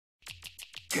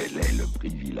Quel est le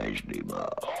privilège des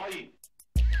morts?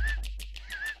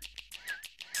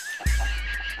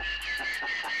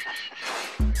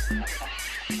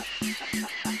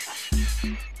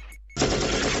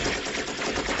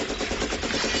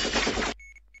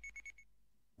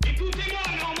 Écoutez-moi,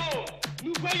 Normaux,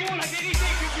 nous voyons la vérité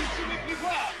que vous ne pouvez plus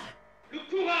voir. Le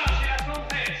courage et la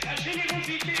tendresse, la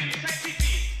générosité et le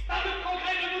sacrifice. Pas de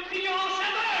progrès de notre ignorance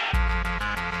aveugle.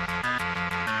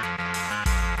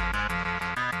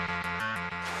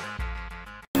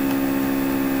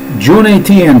 June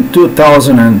 18,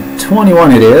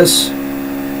 2021 it is,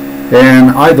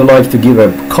 and I'd like to give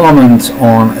a comment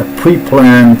on a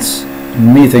pre-planned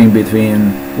meeting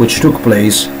which took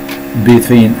place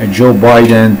between Joe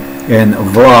Biden and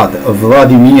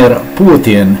Vladimir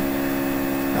Putin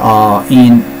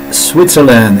in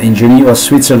Switzerland, in Geneva,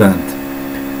 Switzerland.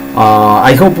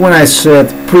 I hope when I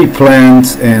said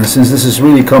pre-planned, and since this is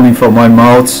really coming from my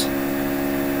mouth,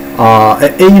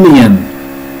 an alien,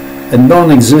 a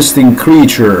non-existing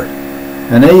creature,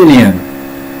 an alien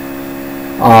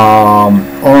on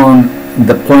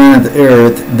the planet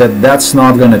Earth, that's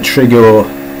not going to trigger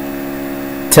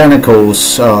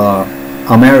tentacles,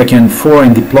 American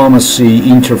foreign diplomacy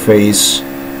interface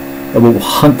that will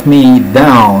hunt me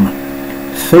down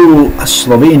through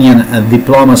Slovenian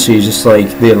diplomacy, just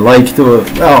like they like to,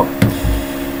 well,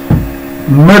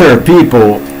 murder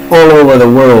people all over the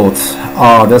world.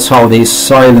 That's how they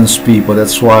silence people.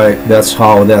 That's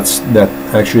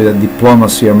actually the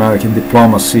diplomacy, American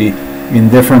diplomacy,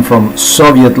 indifferent from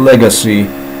Soviet legacy,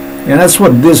 and that's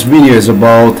what this video is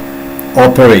about.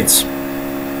 Operates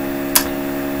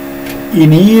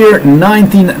in year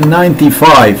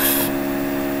 1995.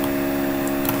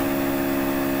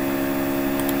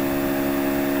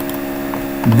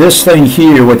 This thing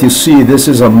here, what you see, this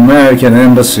is American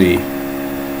embassy.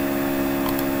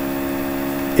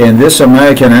 And this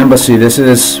American embassy, this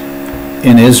is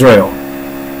in Israel.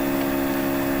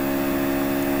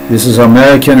 This is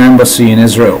American embassy in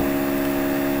Israel.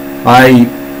 I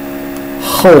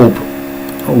hope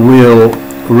will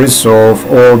resolve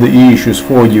all the issues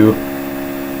for you.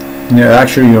 Yeah,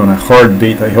 actually on a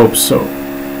heartbeat, I hope so.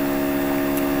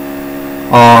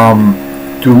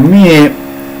 To me,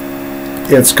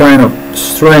 it's kind of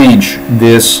strange,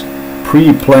 this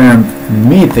pre-planned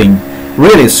meeting.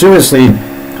 Really, seriously,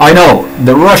 I know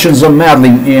the Russians are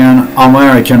meddling in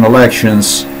American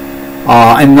elections,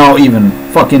 and now even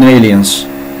fucking aliens,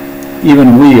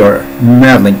 even we are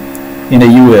meddling in the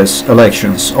US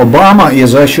elections. Obama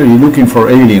is actually looking for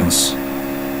aliens.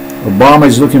 Obama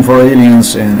is looking for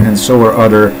aliens, and so are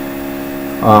others.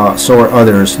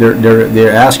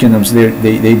 They're asking them.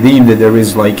 They deem that there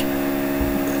is like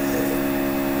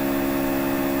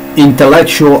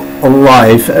intellectual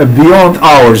life beyond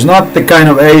ours, not the kind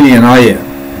of alien I am.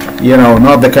 You know,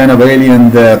 not the kind of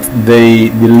alien that they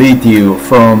delete you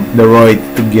from the right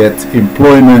to get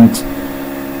employment,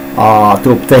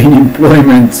 to obtain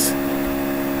employment,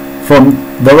 from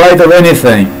the right of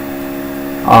anything.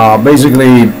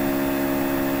 Basically,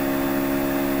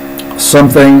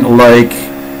 something like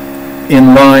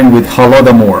in line with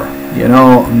Holodomor. You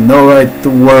know, no right to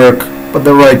work, but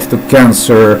the right to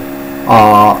cancer,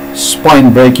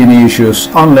 spine-breaking issues,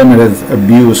 unlimited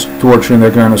abuse, torture, and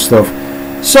that kind of stuff.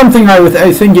 Something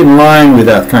I think in line with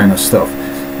that kind of stuff.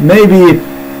 Maybe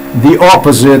the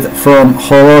opposite from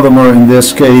Holodomor in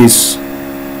this case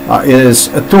is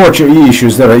torture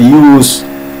issues that are used,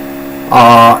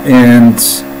 and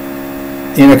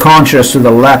in a contrast to the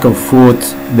lack of food,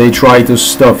 they try to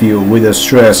stuff you with the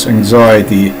stress,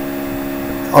 anxiety,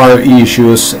 other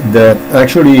issues that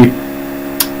actually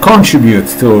contribute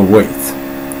to weight.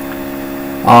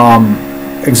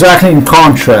 Exactly in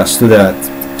contrast to that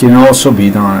can also be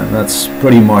done, and that's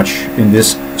pretty much in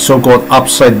this so-called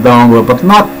upside down world, but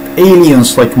not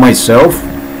aliens like myself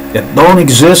that don't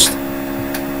exist.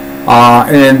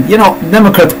 And you know,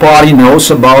 Democrat Party knows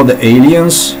about the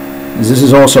aliens. This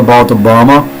is also about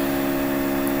Obama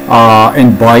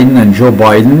and Biden and Joe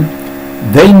Biden.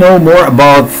 They know more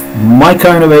about my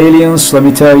kind of aliens, let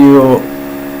me tell you,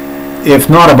 if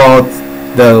not about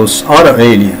those other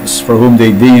aliens for whom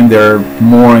they deem they're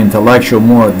more intellectual,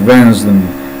 more advanced than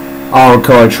our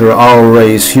culture, our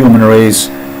race, human race.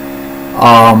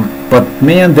 But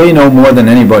man, they know more than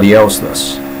anybody else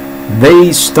does.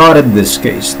 They started this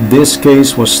case. This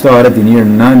case was started in year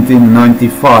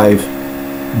 1995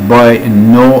 by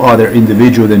no other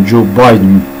individual than Joe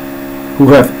Biden, who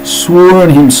have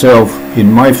sworn himself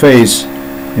in my face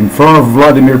in front of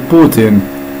Vladimir Putin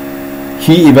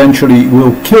he eventually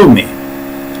will kill me.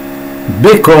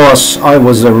 because I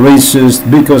was a racist,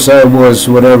 because I was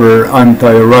whatever,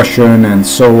 anti-Russian, and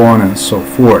so on and so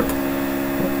forth.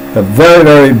 A very,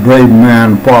 very brave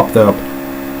man popped up,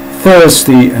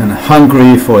 thirsty and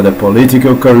hungry for the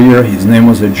political career. His name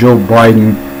was Joe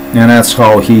Biden, and that's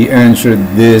how he entered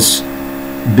this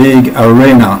big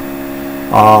arena,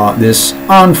 this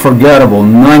unforgettable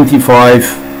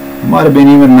 95, might have been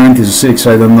even 96,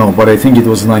 I don't know, but I think it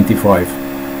was 95,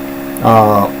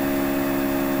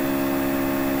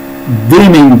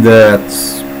 deeming that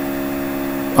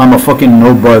I'm a fucking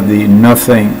nobody,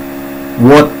 nothing,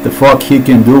 what the fuck he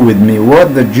can do with me,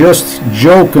 what the just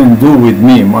Joe can do with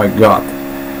me, my god.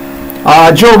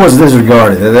 Joe was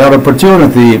disregarded. At that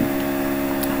opportunity,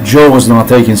 Joe was not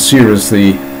taken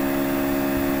seriously.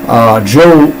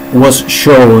 Joe was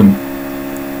shown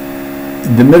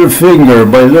the middle finger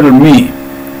by little me.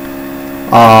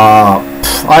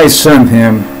 I sent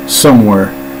him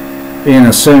somewhere in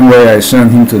the same way I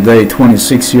sent him today,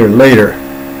 26 years later.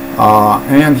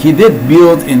 And he did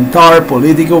build entire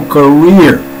political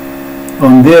career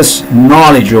on this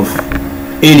knowledge of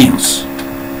aliens.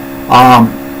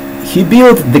 He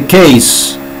built the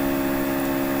case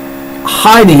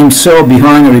hiding himself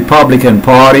behind the Republican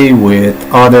Party with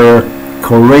other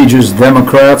courageous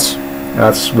Democrats.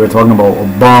 That's, we're talking about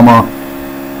Obama,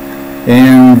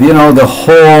 and you know, the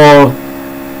whole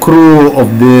crew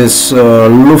of this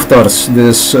Lufters,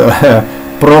 this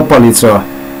Propalica.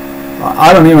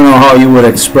 I don't even know how you would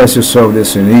express yourself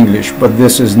this in English, but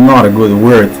this is not a good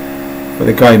word for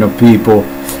the kind of people.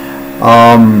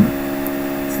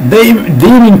 They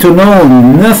deeming to know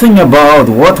nothing about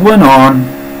what went on.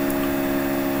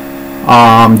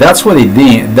 That's what they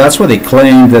deemed. That's what they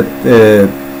claimed, that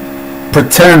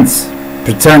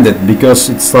pretended, because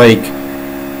it's like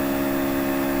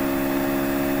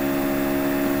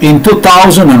in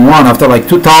 2001, after like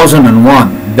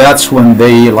 2001, that's when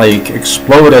they like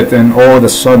exploded, and all of a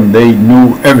sudden they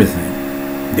knew everything.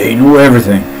 They knew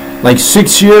everything. Like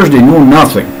 6 years they knew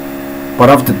nothing, but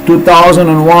after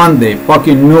 2001 they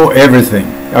fucking knew everything.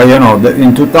 You know,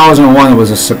 in 2001 it was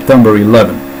a September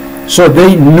 11th, so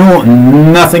they knew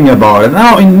nothing about it.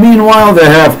 Now, meanwhile, they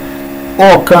have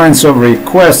all kinds of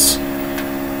requests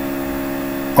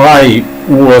I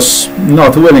was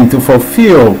not willing to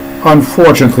fulfill,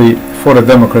 unfortunately, for the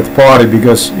Democrat Party,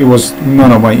 because it was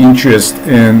none of my interest,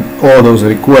 and all those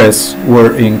requests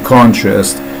were in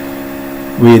contrast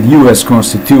with U.S.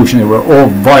 Constitution. They were all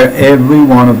every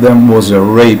one of them was a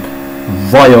rape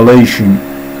violation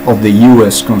of the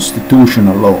U.S. Constitution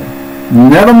alone.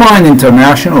 Never mind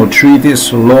international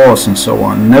treaties, laws, and so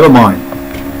on. Never mind.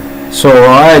 So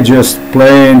I just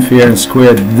plain fair and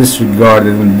square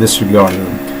disregarded them,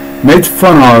 made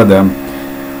fun out of them,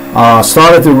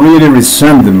 started to really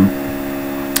resent them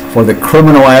for the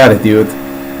criminal attitude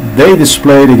they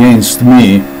displayed against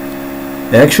me.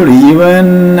 Actually,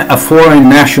 even a foreign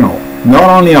national, not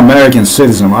only American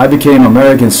citizen. I became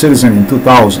American citizen in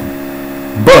 2000,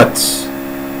 but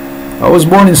I was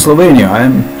born in Slovenia. I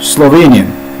am Slovenian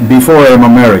before I am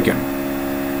American.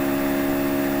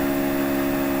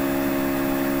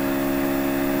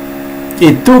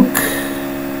 It took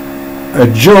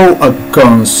Joe a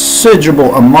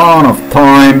considerable amount of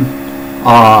time,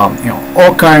 you know,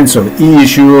 all kinds of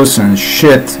issues and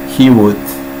shit he would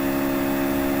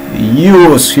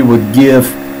use, he would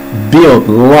give, build,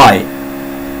 lie,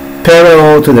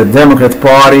 parallel to the Democrat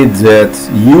Party that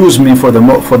used me for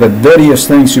the dirtiest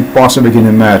things you possibly can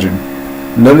imagine,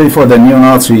 literally for the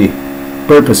neo-Nazi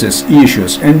purposes,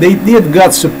 issues, and they did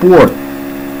got support.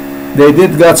 They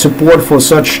did got support for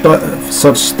such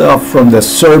stuff from the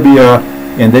Serbia,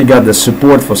 and they got the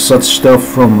support for such stuff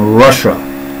from Russia,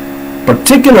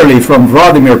 particularly from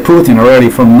Vladimir Putin. Already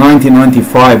from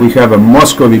 1995, we have a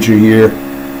Moscovici here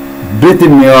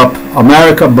beating me up.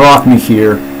 America brought me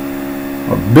here,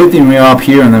 beating me up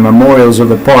here in the memorials of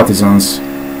the partisans,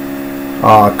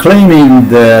 claiming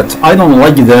that I don't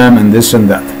like them and this and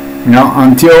that. You know,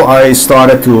 until I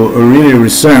started to really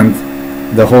resent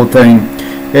the whole thing.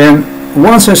 And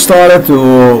once I started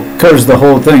to curse the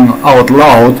whole thing out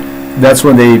loud, that's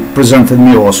when they presented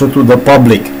me also to the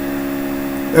public.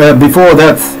 Before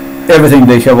that, everything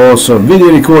they have also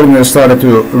video recording. They started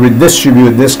to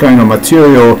redistribute this kind of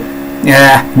material.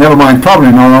 Yeah, never mind.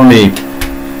 Probably not only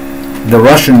the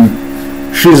Russian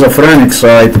schizophrenic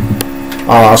side,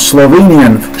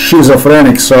 Slovenian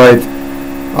schizophrenic side,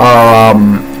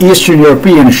 Eastern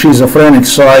European schizophrenic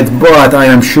side, but I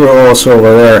am sure also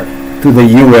over there to the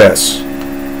US.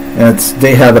 And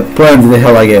they had a plan, they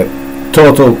had like a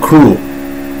total crew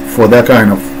for that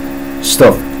kind of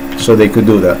stuff, so they could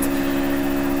do that.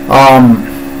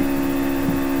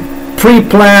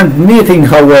 pre-planned meeting,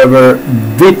 however,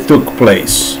 did took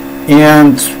place.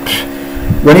 And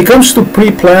when it comes to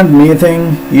pre-planned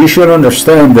meeting, you should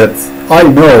understand that I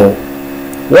know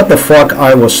what the fuck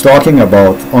I was talking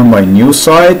about on my news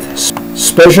site,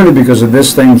 especially because of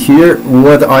this thing here.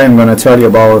 What I am going to tell you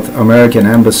about American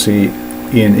embassy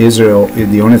in Israel is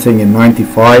the only thing in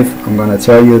 95. I'm going to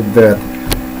tell you that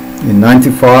in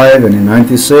 95 and in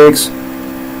 96,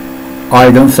 I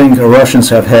don't think Russians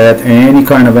have had any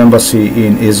kind of embassy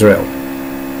in Israel.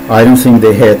 I don't think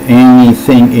they had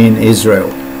anything in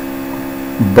Israel.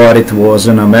 But it was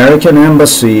an American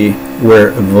embassy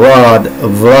where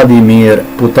Vladimir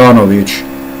Putanovich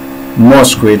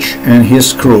Moskvich and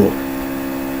his crew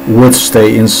would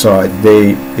stay inside.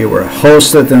 They were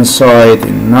hosted inside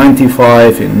in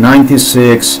 95, in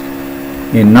 96,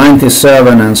 in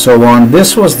 97 and so on.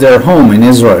 This was their home in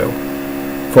Israel.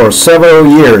 For several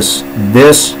years,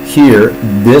 this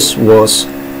was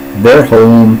their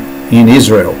home in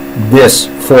Israel. This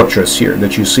fortress here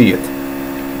that you see it.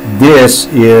 This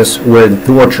is where the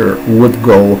torture would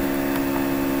go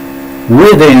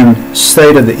within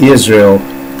state of Israel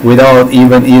without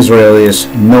even Israelis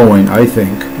knowing, I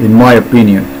think, in my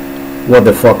opinion, what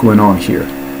the fuck went on here.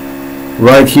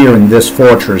 Right here in this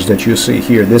fortress that you see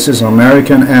here. This is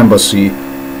American embassy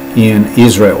in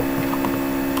Israel.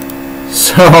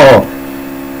 So,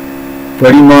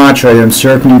 pretty much I am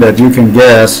certain that you can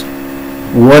guess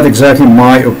what exactly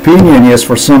my opinion is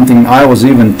for something I was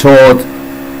even taught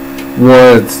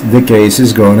what the case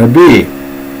is going to be.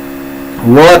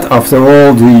 What, after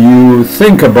all, do you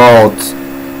think about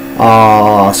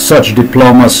such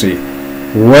diplomacy?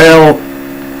 Well,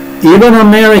 even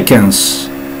Americans,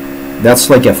 that's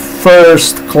like a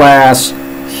first-class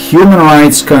human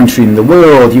rights country in the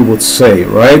world, you would say,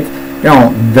 right? You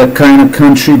know, the kind of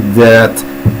country that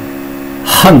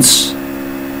hunts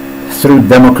through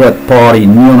Democrat Party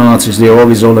neo-Nazis. They're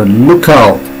always on the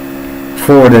lookout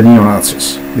for the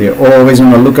neo-Nazis. They're always on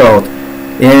the lookout.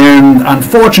 And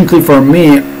unfortunately for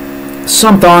me,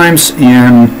 sometimes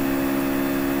in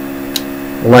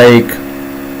like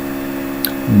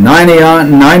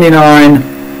 99,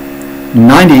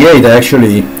 98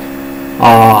 actually,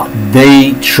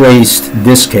 they traced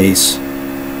this case.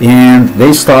 And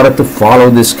they started to follow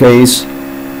this case.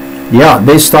 Yeah,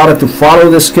 they started to follow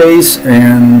this case,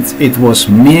 and it was,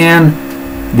 man,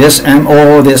 this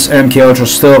MK Ultra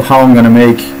stuff, how I'm gonna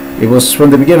make. It was from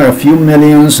the beginning a few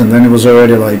millions, and then it was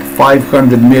already like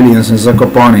 500 millions in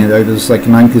Zakopane. That was like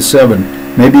 97,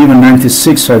 maybe even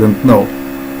 96, I don't know.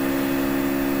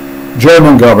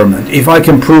 German government, if I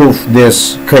can prove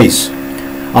this case,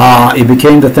 it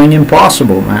became the thing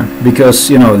impossible, man, because,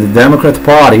 you know, the Democrat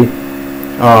Party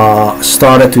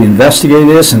started to investigate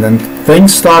this, and then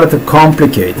things started to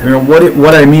complicate. You know,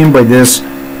 what I mean by this,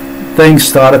 things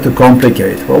started to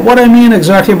complicate. Well, what I mean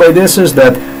exactly by this is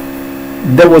that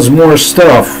there was more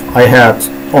stuff I had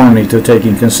only to take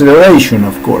in consideration,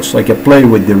 of course, like a play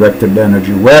with directed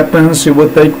energy weapons. It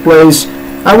would take place.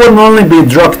 I wouldn't only be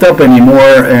drugged up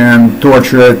anymore and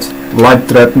tortured, life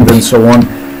threatened, and so on.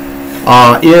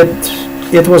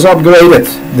 It was upgraded.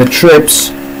 The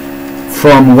trips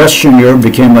from Western Europe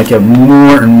became like a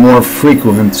more and more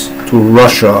frequent to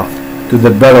Russia, to the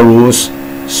Belarus,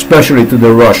 especially to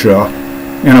the Russia,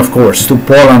 and of course to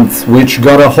Poland, which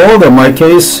got a hold of my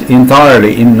case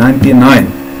entirely in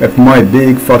 99, at my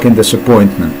big fucking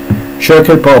disappointment. Czech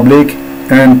Republic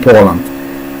and Poland.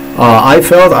 I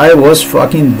felt I was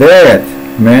fucking dead,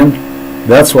 man.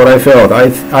 That's what I felt. I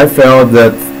felt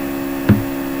that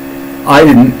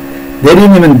they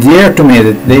didn't even dare to me.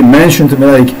 They mentioned to me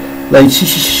like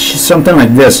something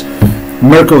like this.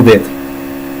 Merkel did.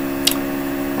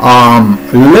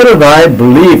 Little did I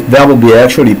believe that would be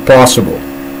actually possible.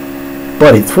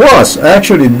 But it was.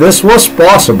 Actually, this was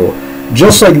possible.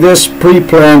 Just like this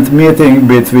pre-planned meeting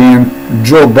between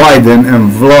Joe Biden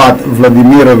and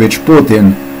Vladimirovich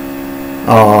Putin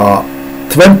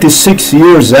 26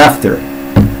 years after.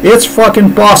 It's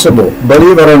fucking possible,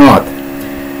 believe it or not.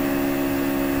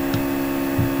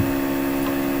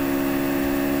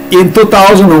 In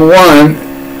 2001,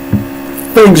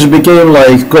 things became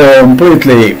like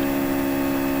completely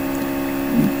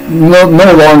no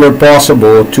longer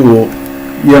possible to,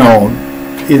 you know,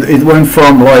 it went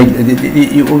from like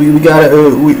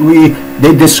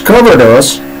they discovered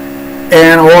us,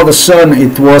 and all of a sudden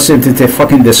it wasn't that they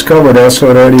fucking discovered us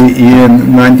already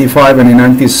in 95 and in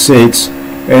 96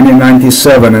 and in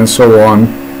 97 and so on.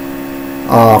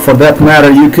 For that matter,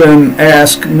 you can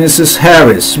ask Mrs.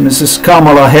 Harris, Mrs.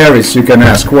 Kamala Harris, you can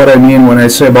ask what I mean when I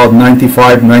say about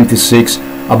 95, 96,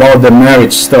 about the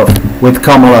marriage stuff with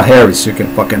Kamala Harris, you can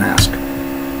fucking ask.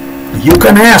 You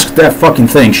can ask that fucking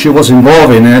thing. She was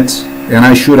involved in it, and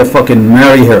I should have fucking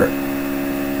married her.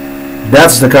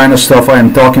 That's the kind of stuff I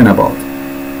am talking about.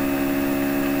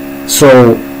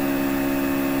 So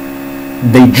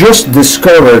they just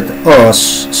discovered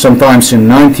us sometimes in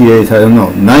 98, I don't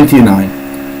know, 99,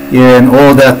 and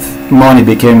all that money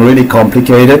became really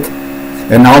complicated,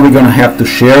 and now we're gonna have to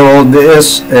share all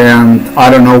this, and I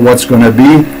don't know what's gonna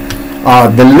be.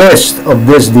 The list of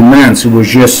these demands was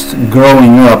just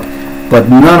growing up, but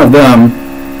none of them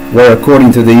were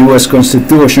according to the US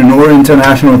Constitution or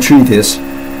international treaties.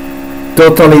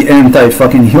 Totally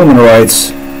anti-fucking human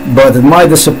rights. But to my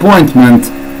disappointment,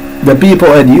 the people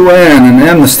at UN and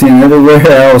Amnesty and everywhere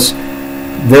else,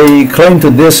 they claim to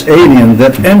this alien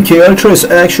that MK Ultra is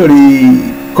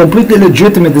actually completely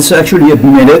legitimate, it's actually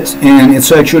admitted, and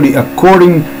it's actually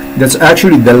that's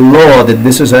actually the law, that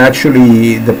this is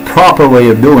actually the proper way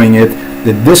of doing it,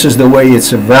 that this is the way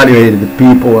it's evaluated the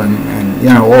people, and you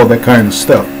know, all that kind of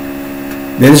stuff.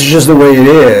 This is just the way it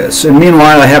is. And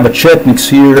meanwhile, I have a Chetniks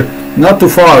here, not too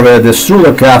far away, the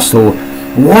Struga Castle,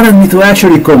 wanted me to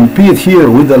actually compete here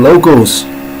with the locals,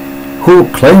 who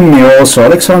claim me also,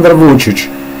 Alexander Vucic,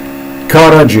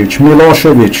 Karadzic,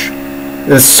 Milosevic,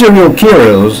 serial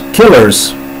killers,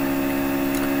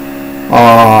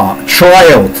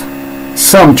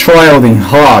 some trialed in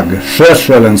Hague,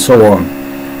 Shechel and so on,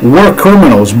 war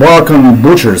criminals, Balkan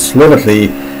butchers, literally,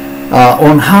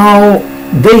 on how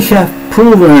they have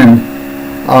proven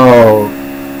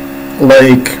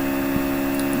like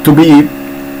to be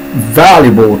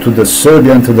valuable to the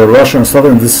Serbian, to the Russian stuff,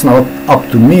 and it's not up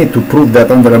to me to prove that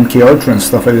under MK Ultra and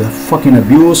stuff. It is fucking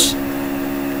abuse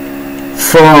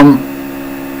from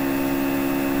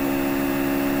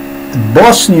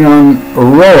Bosnian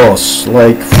Rus,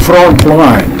 like front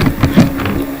line.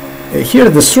 Here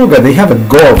at the Struga, they have a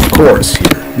golf course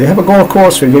here. They have a golf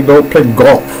course where you go play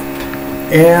golf,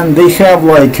 and they have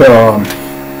like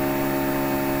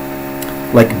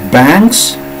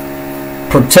banks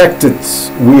protected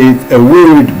with a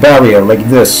weird barrier like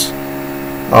this.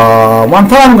 One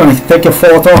time I'm going to take a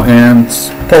photo and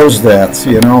post that,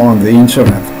 you know, on the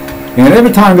internet. And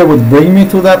every time they would bring me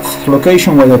to that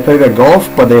location where they play the golf,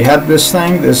 but they had this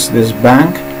thing, this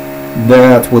bank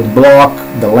that would block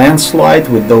the landslide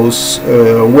with those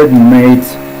wooden made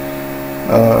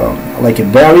like a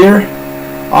barrier.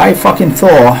 I fucking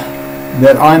thought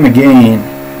that I'm again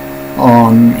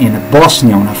in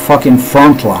Bosnia on a fucking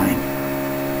front line,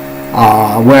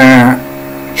 where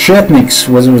Chetniks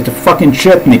was the fucking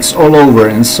Chetniks all over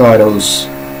inside those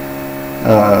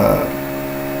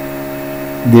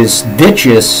these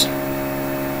ditches,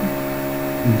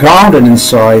 grounded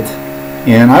inside,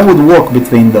 and I would walk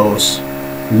between those,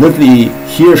 literally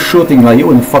here shooting like you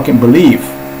wouldn't fucking believe,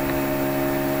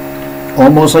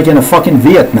 almost like in a fucking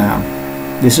Vietnam.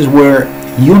 This is where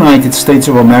United States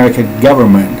of America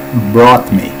government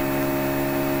brought me.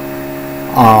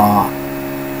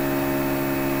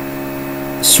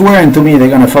 Swearing to me they're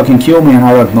gonna fucking kill me and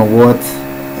I don't know what,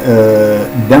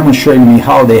 demonstrating me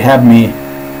how they have me.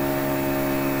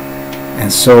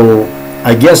 And so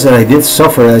I guess that I did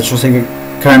suffer. It's just like a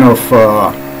kind of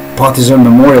partisan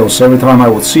memorial. So every time I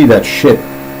would see that shit,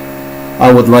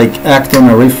 I would like act on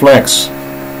a reflex.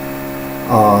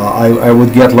 I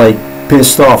would get like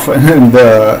pissed off, and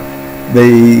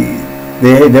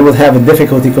they would have a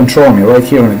difficulty controlling me right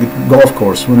here on the golf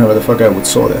course whenever the fuck I would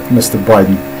saw that, Mr.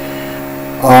 Biden.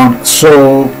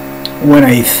 So when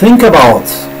I think about,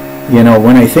 you know,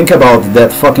 when I think about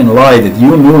that fucking lie that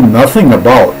you knew nothing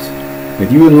about,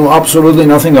 that you knew absolutely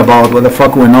nothing about what the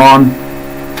fuck went on,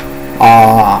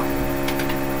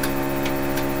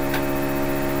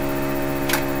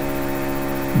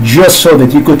 just so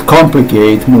that you could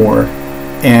complicate more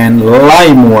and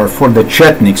lie more for the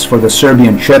Chetniks, for the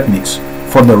Serbian Chetniks,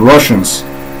 for the Russians,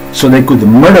 so they could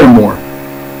murder more.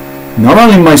 Not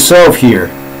only myself here,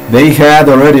 they had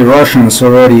already Russians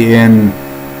already in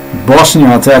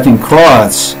Bosnia attacking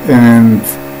Croats and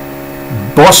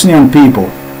Bosnian people,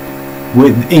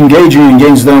 with engaging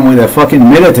against them with a fucking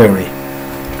military.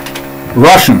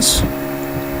 Russians,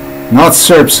 not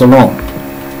Serbs alone.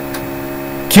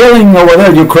 Killing over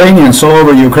there Ukrainians all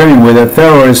over Ukraine with the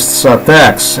terrorists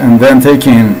attacks, and then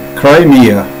taking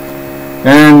Crimea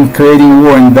and creating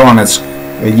war in Donetsk.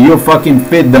 You fucking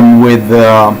feed them with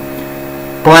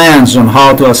plans on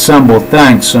how to assemble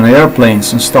tanks and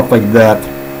airplanes and stuff like that.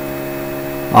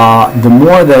 The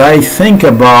more that I think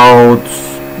about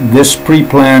this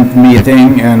pre-planned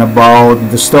meeting and about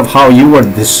the stuff how you were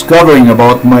discovering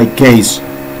about my case,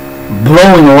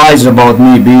 blowing lies about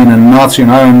me being a Nazi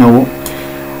and I don't know,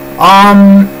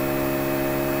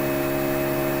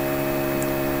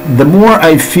 the more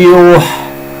I feel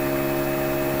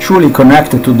truly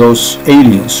connected to those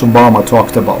aliens Obama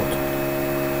talked about.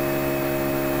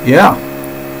 Yeah,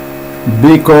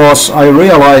 because I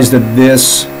realized that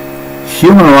this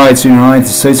human rights in the United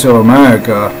States of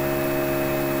America,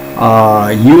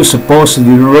 you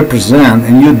supposedly represent,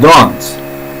 and you don't.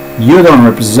 You don't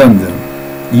represent them.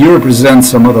 You represent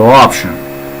some other option.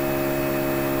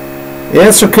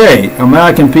 It's okay.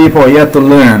 American people are yet to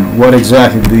learn what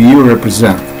exactly do you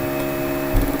represent.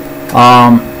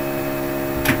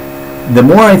 The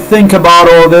more I think about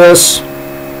all this,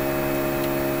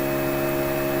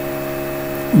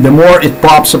 the more it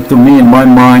pops up to me in my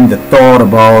mind the thought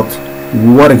about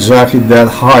what exactly that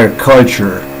higher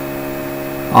culture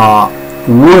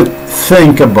would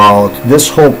think about this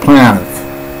whole planet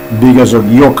because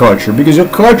of your culture. Because your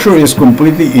culture is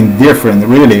completely indifferent,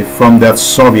 really, from that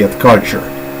Soviet culture.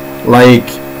 Like,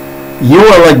 you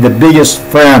are like the biggest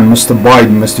fan, Mr.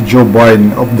 Biden, Mr. Joe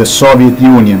Biden, of the Soviet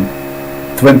Union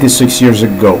 26 years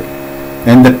ago.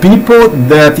 And the people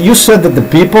that you said that the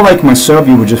people like myself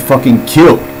you would just fucking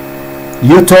kill.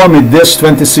 You told me this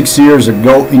 26 years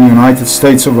ago in the United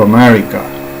States of America.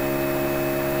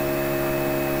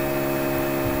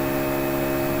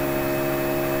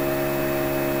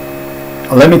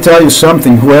 Let me tell you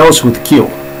something, who else would kill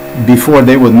before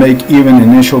they would make even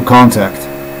initial contact?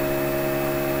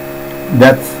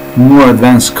 That more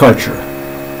advanced culture.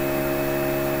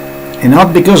 And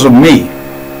not because of me,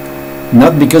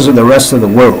 not because of the rest of the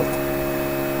world,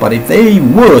 but if they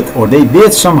would, or they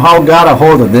did somehow got a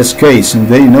hold of this case and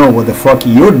they know what the fuck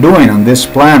you're doing on this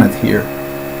planet here.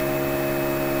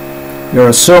 There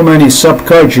are so many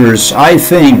subcultures, I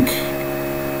think,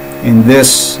 in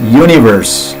this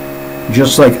universe,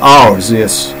 just like ours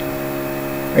is.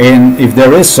 And if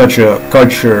there is such a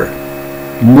culture,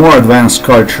 more advanced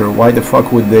culture, why the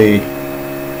fuck would they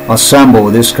assemble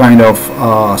this kind of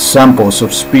samples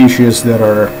of species that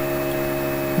are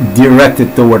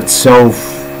directed towards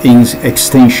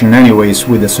self-extinction anyways,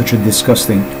 with such a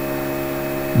disgusting,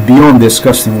 beyond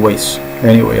disgusting ways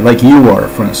anyway, like you are,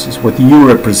 for instance, what you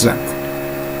represent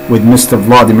with Mr.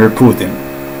 Vladimir Putin,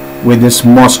 with this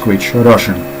Moskvich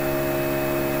Russian.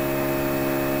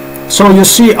 So you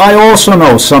see, I also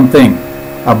know something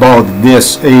about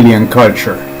this alien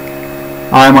culture.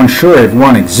 I'm unsure if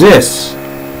one exists,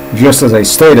 just as I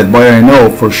stated, but I know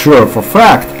for sure, for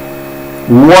fact,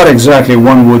 what exactly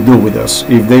one would do with us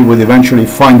if they would eventually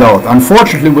find out.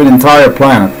 Unfortunately, with the entire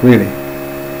planet, really.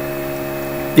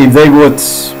 If they would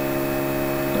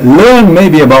learn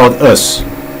maybe about us,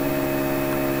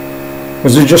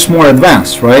 because they're just more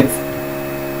advanced, right?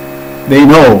 They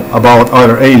know about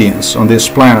other aliens on this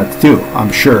planet too,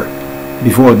 I'm sure.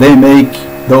 Before they make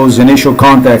those initial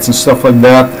contacts and stuff like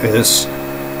that, as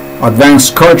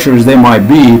advanced cultures they might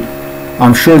be,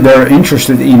 I'm sure they're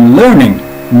interested in learning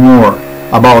more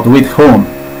about with whom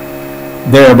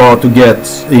they're about to get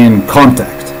in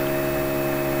contact,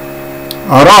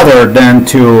 rather than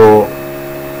to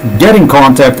get in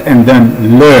contact and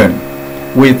then learn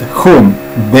with whom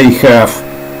they have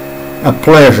a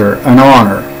pleasure and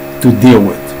honor to deal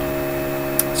with.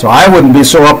 So I wouldn't be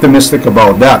so optimistic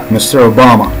about that, Mr.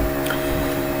 Obama.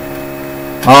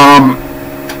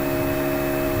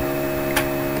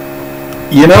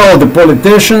 You know, the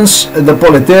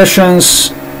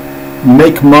politicians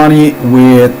make money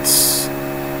with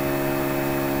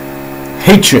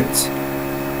hatred.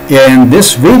 And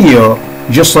this video,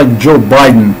 just like Joe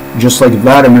Biden, just like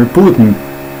Vladimir Putin,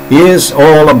 is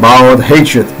all about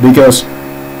hatred, because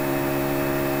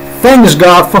thanks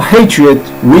God for hatred,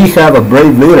 we have a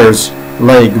brave leaders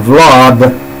like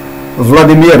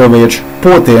Vladimirovich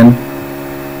Putin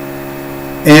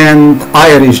and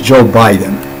Irish Joe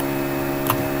Biden.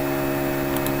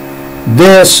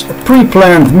 This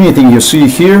pre-planned meeting you see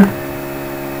here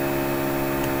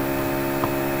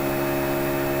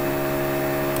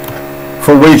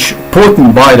for which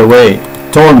Putin, by the way,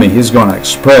 told me he's gonna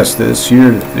express this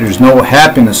year, that there's no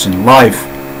happiness in life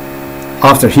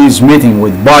after his meeting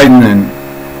with Biden, and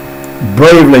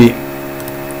bravely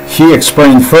he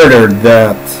explained further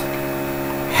that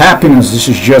happiness, this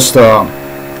is just a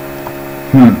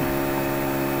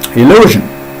illusion.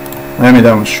 Let me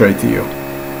demonstrate to you.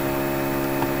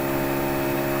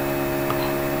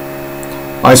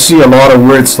 I see a lot of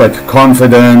words like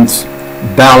confident,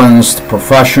 balanced,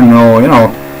 professional, you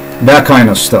know, that kind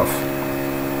of stuff.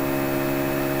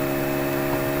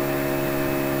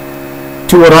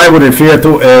 To what I would refer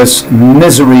to as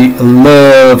misery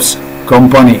loves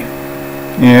company.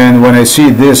 And when I see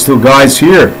these two guys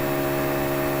here,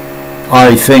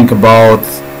 I think about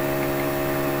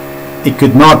it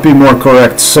could not be more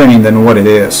correct saying than what it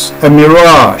is. A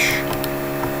mirage.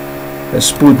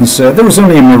 As Putin said, there was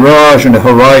only a mirage on the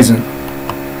horizon.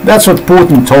 That's what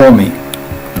Putin told me.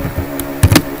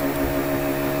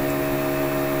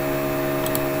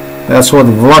 That's what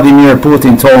Vladimir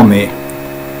Putin told me.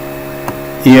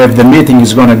 If the meeting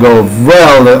is gonna go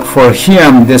well for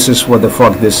him, this is what the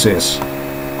fuck this is.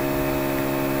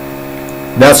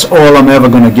 That's all I'm ever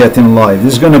gonna get in life.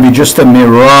 This is gonna be just a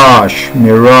mirage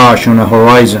on the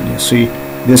horizon. You see,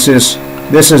 this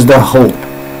is the hope.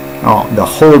 Oh, the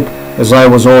hope, as I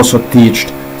was also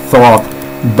taught,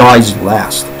 dies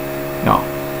last. No,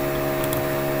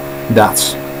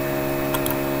 that's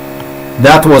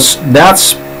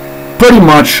pretty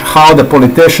much how the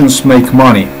politicians make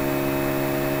money.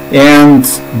 And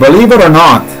believe it or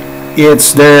not,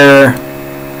 it's their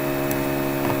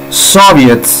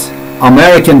Soviet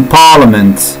American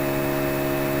Parliament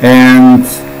and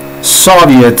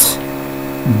Soviet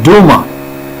Duma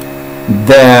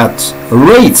that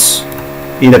rates,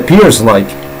 it appears like,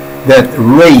 that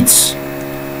rates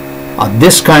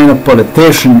this kind of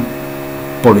politicians.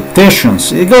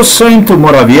 It goes same to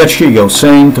Morawiecki, it goes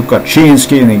same to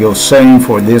Kaczynski, and it goes same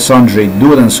for this Andrzej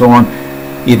Duda and so on.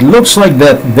 It looks like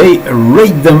that they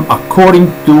rate them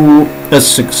according to a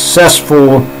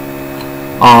successful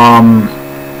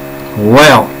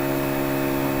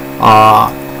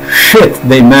shit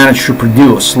they manage to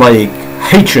produce, like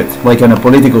hatred, like on a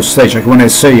political stage. Like when I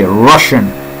say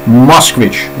Russian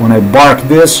Moskvich, when I bark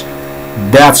this,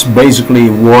 that's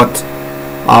basically what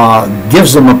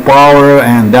gives them a power,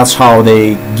 and that's how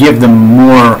they give them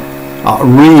more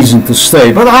reason to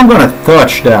stay. But I'm gonna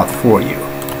touch that for you.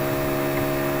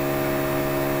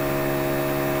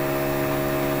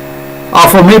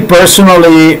 For me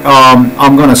personally,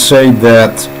 I'm gonna say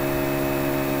that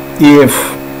if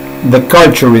the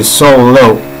culture is so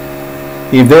low,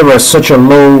 if they were such a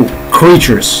low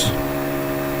creatures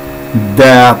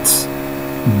that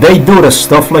they do the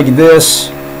stuff like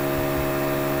this,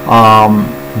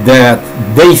 that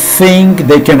they think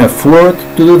they can afford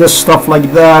to do the stuff like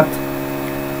that,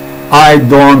 I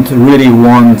don't really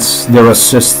want their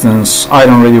assistance, I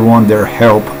don't really want their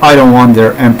help, I don't want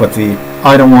their empathy,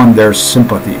 I don't want their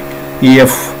sympathy.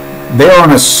 If they're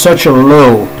on such a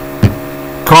low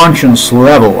conscience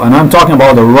level, and I'm talking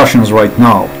about the Russians right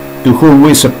now, to whom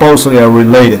we supposedly are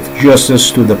related, just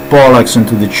as to the Polacks and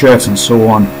to the Czechs and so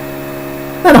on,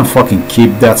 I don't fucking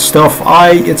keep that stuff.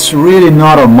 It's really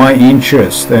not of my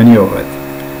interest, any of it.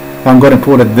 I'm gonna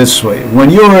put it this way.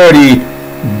 When you already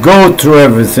go through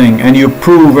everything and you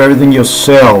prove everything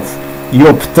yourself, you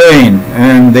obtain,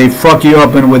 and they fuck you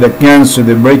up and with a cancer,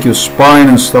 they break your spine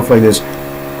and stuff like this,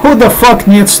 who the fuck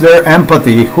needs their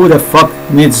empathy? Who the fuck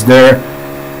needs their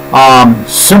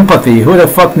sympathy? Who the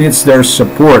fuck needs their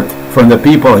support from the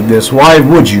people like this? Why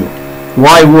would you?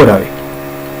 Why would I?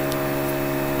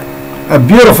 A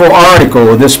beautiful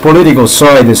article, this political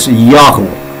site is Yahoo,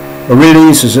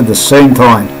 releases at the same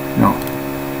time. No.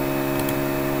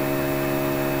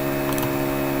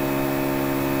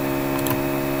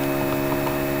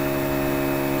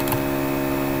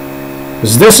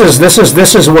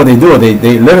 This is what they do.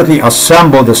 They literally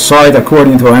assemble the site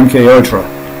according to MK Ultra.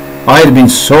 I had been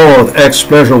sold.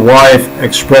 Ex-pleasure wife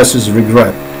expresses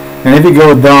regret. And if you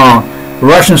go down,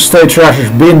 Russian state trashers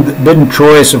bidden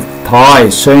choice of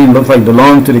ties, saying look like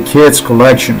belong to the kids'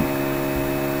 collection.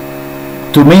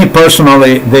 To me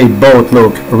personally, they both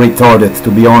look retarded.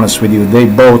 To be honest with you, they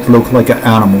both look like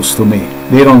animals to me.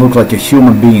 They don't look like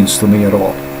human beings to me at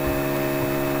all.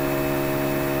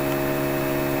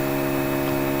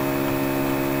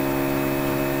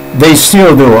 They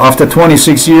still do. After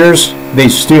 26 years, they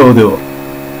still do.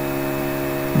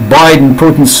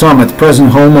 Biden-Putin summit.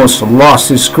 President almost lost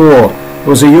his cool. It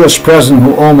was a U.S. president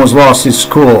who almost lost his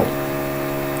cool.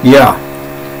 Yeah.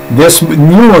 This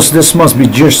news, this must be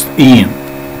just in.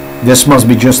 This must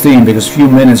be just in, because a few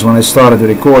minutes when I started to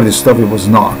record this stuff, it was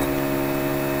not.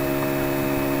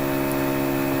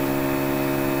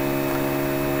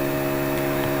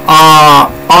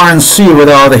 RNC,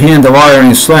 without a hint of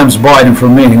irony, slams Biden for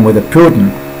meeting with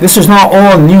Putin. This is not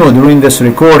all new. During this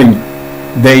recording,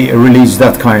 they released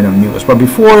that kind of news. But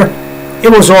before, it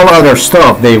was all other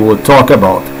stuff they would talk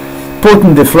about.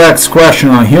 Putin deflects question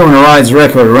on human rights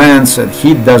record, rants that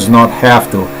he does not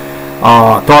have to.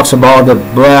 Talks about the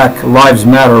Black Lives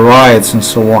Matter riots and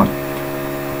so on.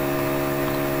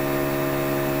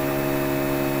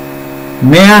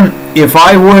 Man, if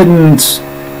I wouldn't...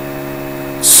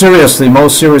 Seriously,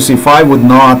 most seriously, if I would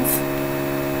not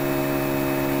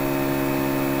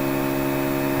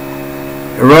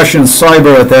Russian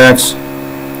cyber attacks,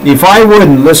 if I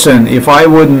wouldn't listen, if I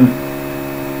wouldn't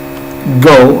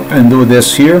go and do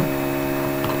this here.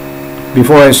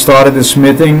 Before I started this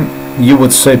meeting, you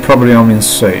would say probably I'm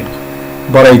insane,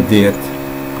 but I did.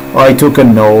 I took a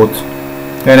note,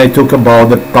 and I took about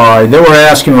the tie. They were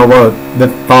asking about the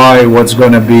tie, what's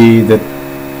going to be that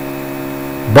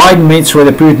Biden meets with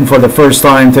Putin for the first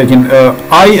time.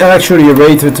 I actually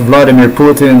rated Vladimir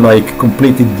Putin like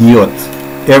complete idiot.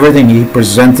 Everything he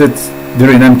presented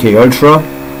during MK Ultra,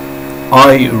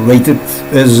 I rated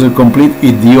as a complete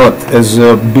idiot, as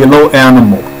a below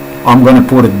animal. I'm gonna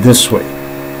put it this way.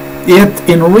 It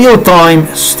in real time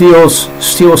still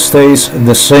stays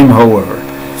the same. However,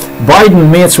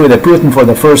 Biden meets with Putin for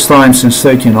the first time since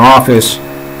taking office.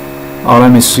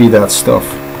 Let me see that stuff.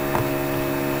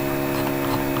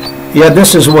 Yeah,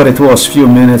 this is what it was a few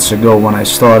minutes ago when I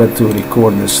started to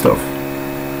record this stuff.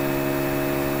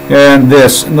 And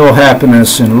this, no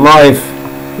happiness in life.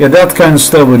 Yeah, that kind of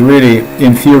stuff would really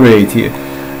infuriate you.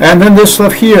 And then this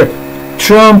stuff here,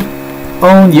 Trump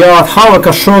owned yacht, how a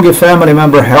Khashoggi family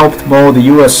member helped mold the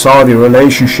US-Saudi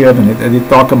relationship, and they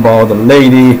talk about a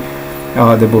lady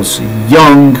that was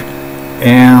young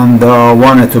and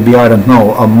wanted to be, I don't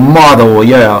know, a model,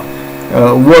 yeah,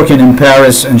 working in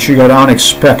Paris, and she got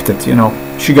unexpected, you know,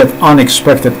 she got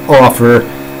unexpected offer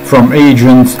from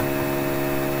agent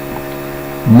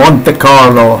Monte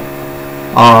Carlo,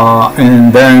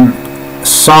 and then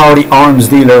Saudi arms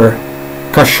dealer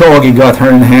Khashoggi got her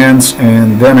in hands,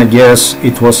 and then I guess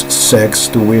it was sex,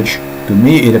 to which to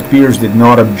me it appears did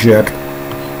not object.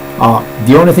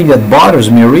 The only thing that bothers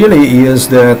me really is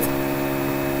that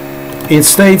it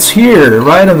states here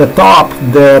right on the top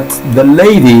that the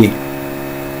lady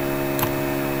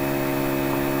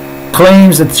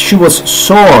claims that she was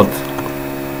sold.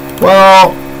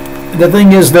 Well, the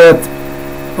thing is that,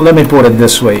 let me put it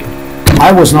this way,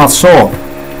 I was not sold.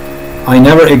 I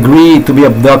never agreed to be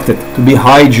abducted, to be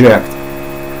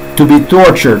hijacked, to be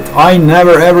tortured. I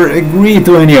never ever agreed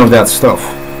to any of that stuff.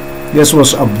 This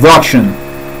was abduction,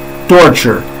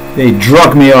 torture. They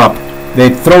drug me up,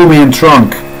 they throw me in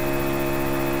trunk,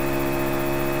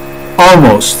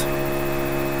 almost,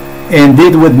 and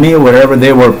did with me whatever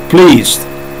they were pleased.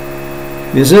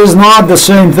 This is not the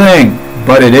same thing,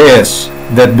 but it is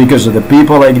that because of the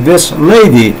people like this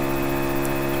lady,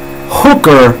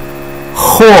 hooker,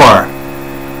 whore,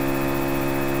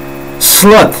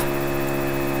 slut,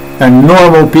 and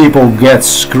normal people get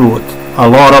screwed. A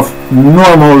lot of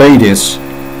normal ladies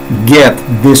get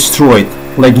destroyed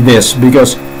like this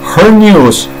because her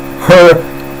news, her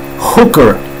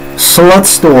hooker, slut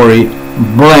story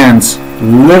blends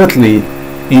literally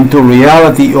into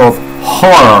reality of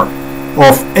horror,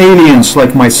 of aliens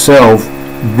like myself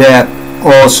that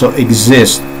also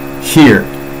exist here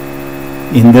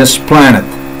in this planet.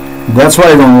 That's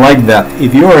why I don't like that.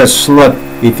 If you're a slut,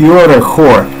 if you're a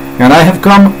whore, and I have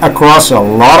come across a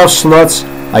lot of sluts,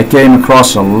 I came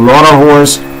across a lot of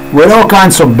whores with all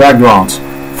kinds of backgrounds,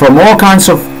 from all kinds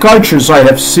of cultures I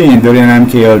have seen during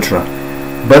MK Ultra.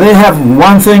 But they have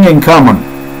one thing in common.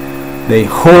 They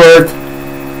hoard,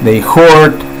 they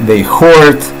hoard, they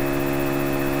hoard.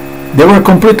 They were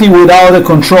completely without the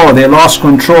control. They lost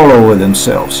control over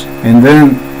themselves. And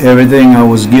then everything I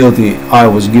was guilty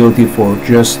for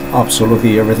just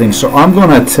absolutely everything. So I'm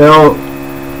gonna tell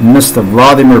Mr.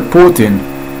 Vladimir Putin,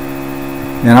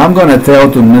 and I'm gonna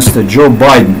tell to Mr. Joe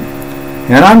Biden,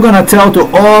 and I'm gonna tell to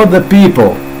all the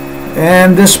people,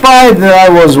 and despite that I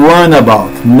was warned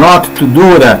about not to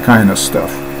do that kind of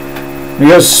stuff,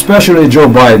 because especially Joe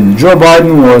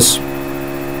Biden was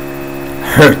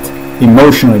hurt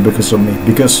emotionally because of me,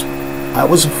 because I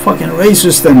was a fucking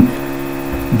racist, and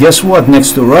guess what,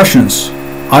 next to Russians,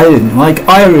 I didn't like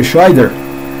Irish either.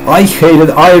 I hated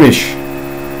Irish.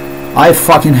 I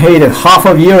fucking hated half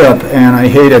of Europe, and I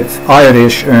hated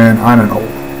Irish, and I don't know,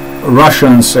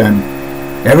 Russians, and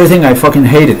everything I fucking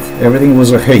hated. Everything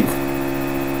was a hate.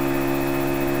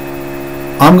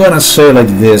 I'm gonna say like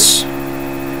this: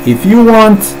 if you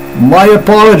want my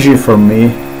apology from me,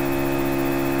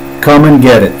 come and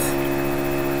get it.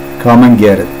 Come and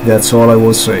get it. That's all I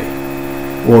will say.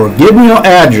 Or give me your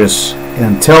address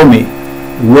and tell me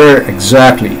where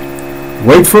exactly.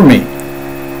 Wait for me.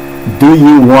 Do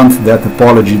you want that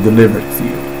apology delivered to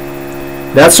you?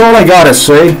 That's all I gotta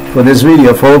say for this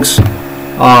video, folks.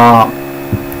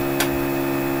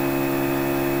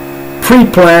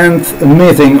 Pre-planned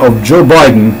meeting of Joe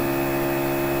Biden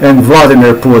and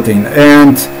Vladimir Putin.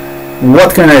 And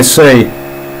what can I say?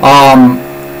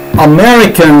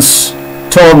 Americans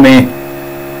told me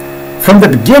from the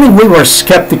beginning we were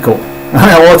skeptical.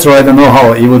 I don't know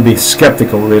how you would be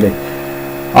skeptical really,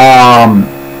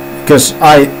 because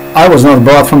I was not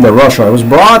brought from Russia. I was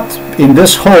brought in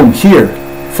this home here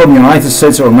from United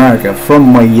States of America,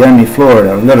 from Miami,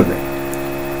 Florida, literally,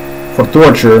 for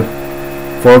torture,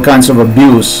 for all kinds of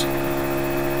abuse.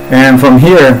 And from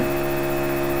here,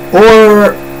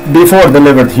 or before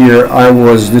delivered here, I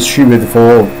was distributed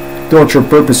for torture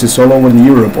purposes all over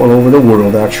Europe, all over the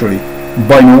world actually,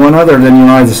 by no one other than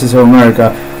United States of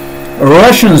America.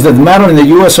 Russians that mattered in the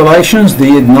US elections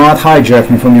did not hijack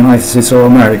me from United States of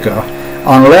America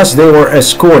unless they were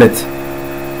escorted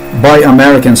by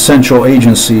American Central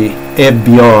Agency,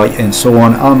 FBI, and so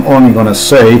on. I'm only gonna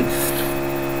say,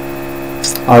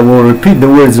 I will repeat the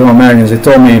words of Americans. They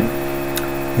told me,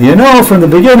 you know, from the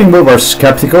beginning we were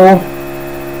skeptical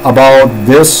about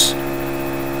this,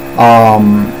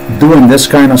 doing this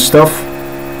kind of stuff,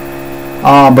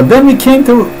 but then we came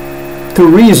to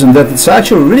reason that it's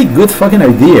actually a really good fucking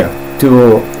idea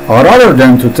to, rather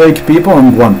than to take people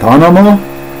in Guantanamo.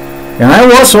 And I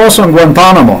was also in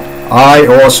Guantanamo. I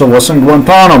also was in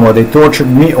Guantanamo. They tortured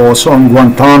me also in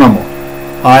Guantanamo.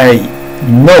 I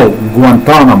know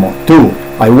Guantanamo too.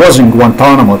 I was in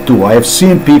Guantanamo too. I have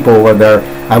seen people over there.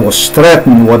 I was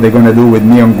threatened what they're going to do with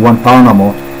me on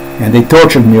Guantanamo, and they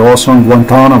tortured me also in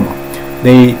Guantanamo.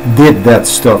 They did that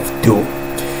stuff too.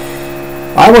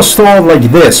 I was told like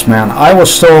this, man. I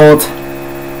was told,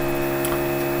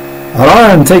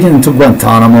 rather than taking him to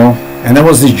Guantanamo, and there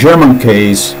was this German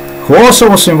case who also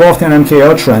was involved in MK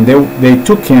Ultra, and they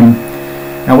took him,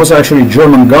 and it was actually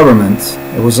German government.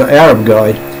 It was an Arab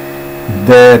guy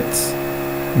that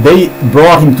they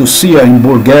brought him to Sia in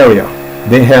Bulgaria.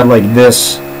 They had like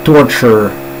this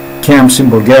torture camps in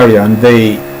Bulgaria, and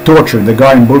they tortured the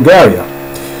guy in Bulgaria.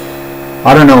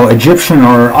 I don't know, Egyptian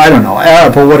or I don't know,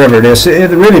 Arab or whatever it is.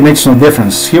 It really makes no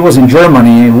difference. He was in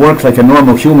Germany, he worked like a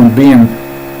normal human being,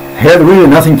 had really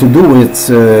nothing to do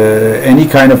with any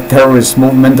kind of terrorist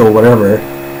movement or whatever.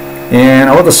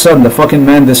 And all of a sudden the fucking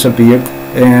man disappeared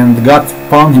and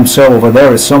found himself over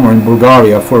there somewhere in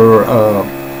Bulgaria for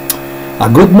a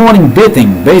good morning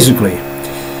beating, basically.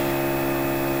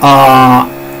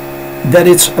 That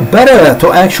it's better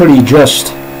to actually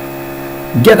just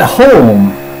get a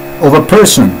home of a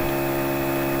person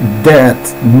that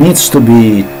needs to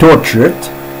be tortured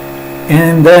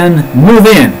and then move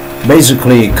in,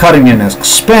 basically cutting an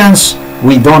expense.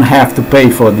 We don't have to pay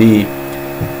for the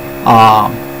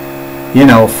you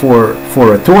know, for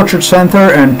a torture center,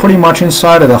 and pretty much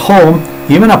inside of the home,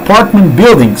 even apartment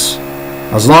buildings,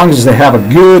 as long as they have a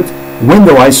good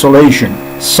window isolation,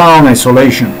 sound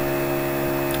isolation,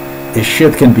 this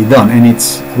shit can be done. And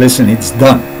it's, listen, it's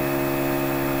done.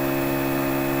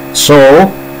 So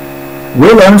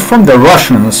we learned from the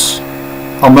Russians,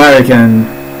 American,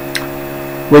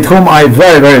 with whom I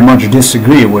very, very much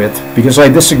disagree with, because I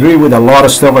disagree with a lot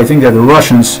of stuff. I think that the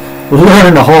Russians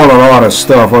learned a whole lot of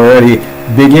stuff already,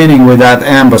 beginning with that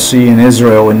embassy in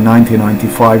Israel in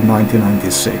 1995,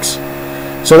 1996.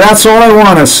 So that's all I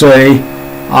want to say.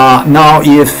 Now,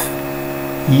 if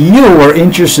you were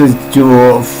interested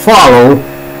to follow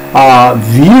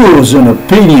views and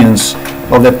opinions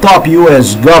of the top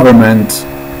U.S. government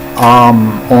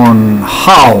on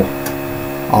how,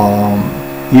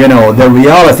 you know, the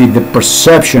reality, the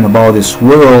perception about this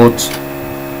world,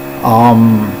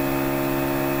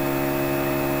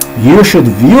 you should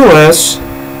view us.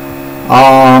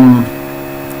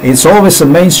 It's always a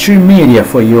mainstream media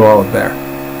for you out there.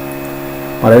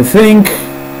 But I think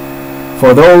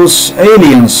for those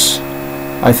aliens,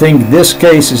 I think this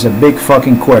case is a big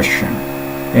fucking question.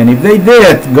 And if they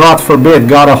did, God forbid,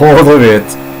 got a hold of it,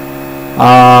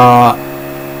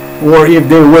 or if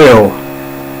they will,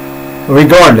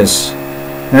 regardless,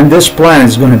 then this planet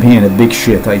is going to be in a big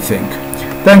shit, I think.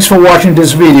 Thanks for watching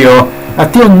this video.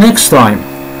 Until next time.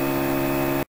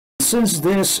 Since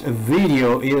this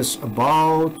video is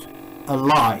about a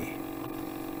lie,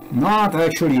 not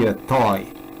actually a tie,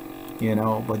 you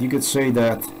know, but you could say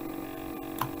that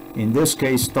in this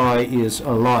case tie is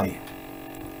a lie,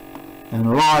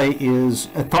 and lie is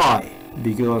a tie,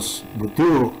 because the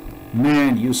two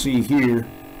men you see here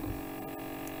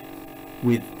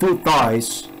with two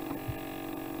ties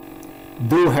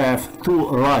do have two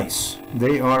lies.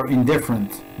 They are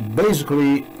indifferent.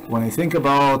 Basically, when I think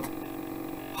about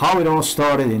how it all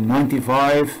started in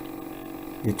 95,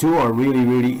 the two are really,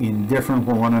 really indifferent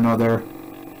from one another.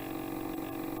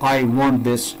 I want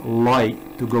this lie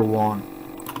to go on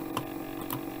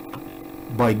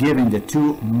by giving the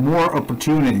two more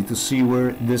opportunity to see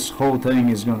where this whole thing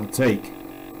is going to take.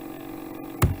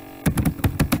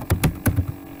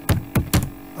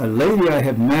 A lady I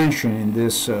have mentioned in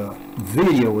this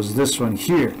video was this one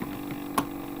here,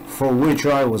 for which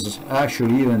I was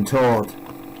actually even told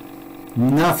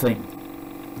nothing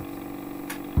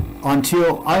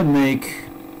until I make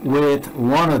with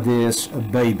one of this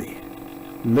baby.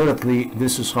 Literally,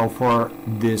 this is how far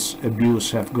this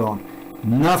abuse have gone.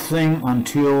 Nothing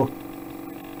until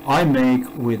I make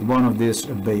with one of this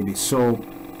baby. So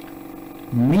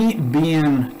me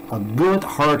being a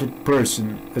good-hearted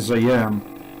person as I am,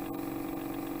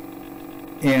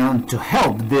 and to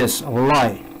help this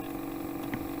lie,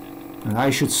 and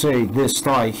I should say this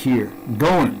lie here,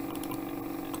 going.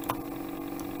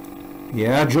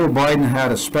 Yeah, Joe Biden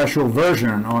had a special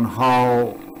version on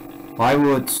how I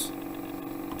would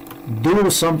do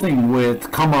something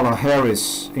with Kamala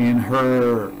Harris in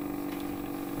her.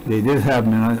 They did have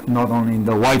me not only in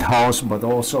the White House but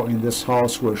also in this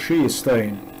house where she is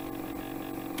staying.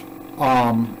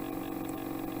 All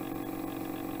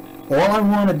I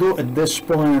want to do at this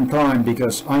point in time,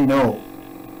 because I know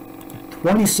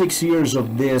 26 years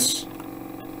of this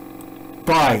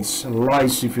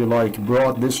lies, if you like,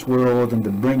 brought this world on the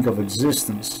brink of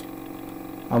existence.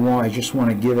 I just want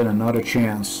to give it another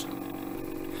chance.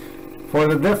 For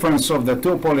the difference of the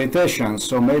two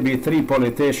politicians, or maybe three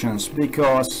politicians,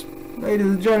 because, ladies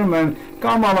and gentlemen,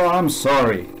 Kamala, I'm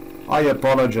sorry, I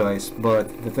apologize,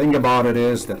 but the thing about it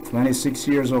is that 26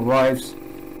 years of lies,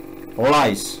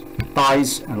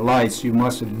 ties and lies, you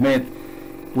must admit,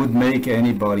 would make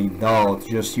anybody doubt.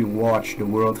 Just you watch the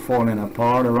world falling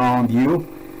apart around you,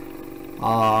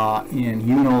 and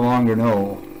you no longer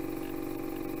know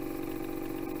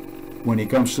when it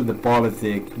comes to the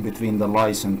politics between the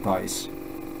lies and ties.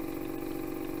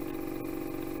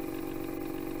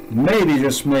 Maybe,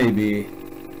 just maybe,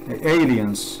 the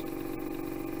aliens,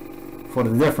 for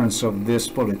the difference of these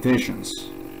politicians,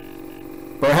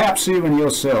 perhaps even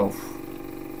yourself,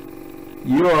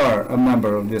 you are a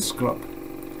member of this club.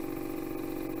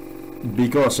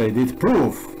 Because I did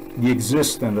prove the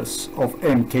existence of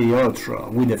MK Ultra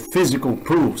with the physical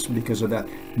proofs. Because of that,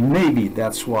 maybe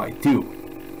that's why too.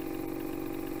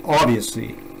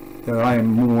 Obviously that I am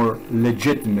more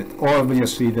legitimate,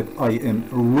 obviously that I am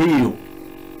real,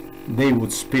 they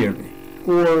would spare me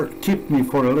or keep me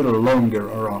for a little longer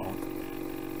around.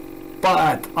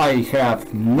 But I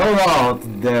have no doubt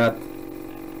that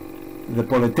the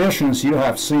politicians you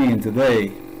have seen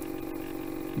today,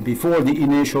 before the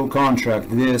initial contract,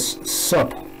 this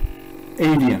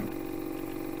sub-alien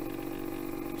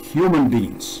human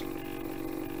beings,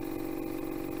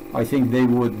 I think they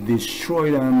would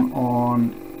destroy them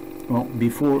on, well,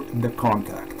 before the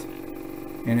contact.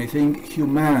 And I think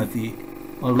humanity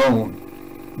alone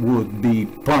would be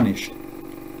punished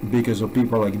because of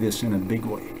people like this in a big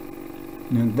way.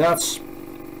 And that's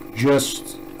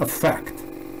just a fact,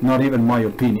 not even my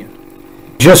opinion.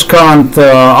 Just can't,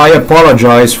 I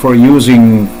apologize for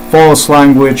using false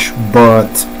language,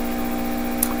 but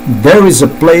there is a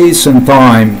place and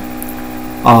time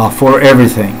for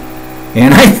everything.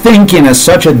 And I think in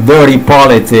such a dirty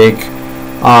politic,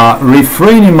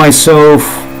 refraining myself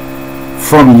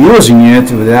from using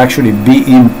it would actually be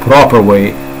improper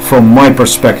way from my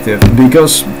perspective,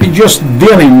 because we're just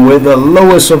dealing with the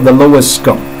lowest of the lowest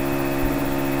scum.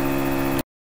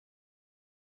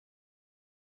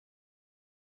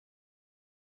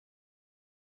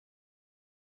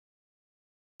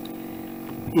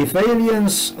 If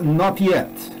aliens, not yet,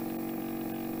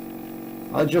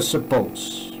 I just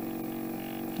suppose,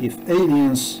 if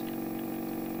aliens,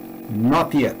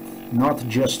 not yet, not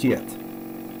just yet,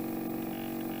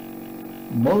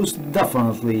 most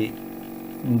definitely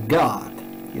God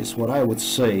is what I would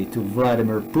say to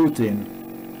Vladimir Putin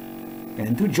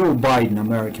and to Joe Biden,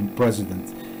 American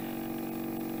president.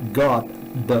 God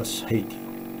does hate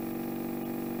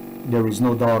you. There is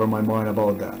no doubt in my mind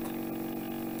about that.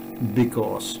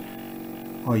 Because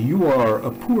you are a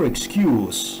poor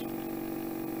excuse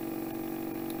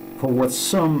for what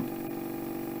some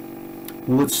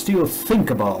would still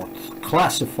think about,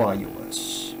 classify you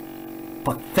as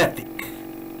pathetic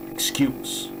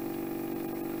excuse,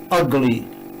 ugly,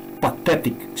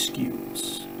 pathetic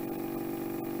excuse.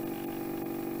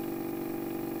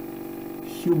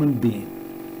 Human being.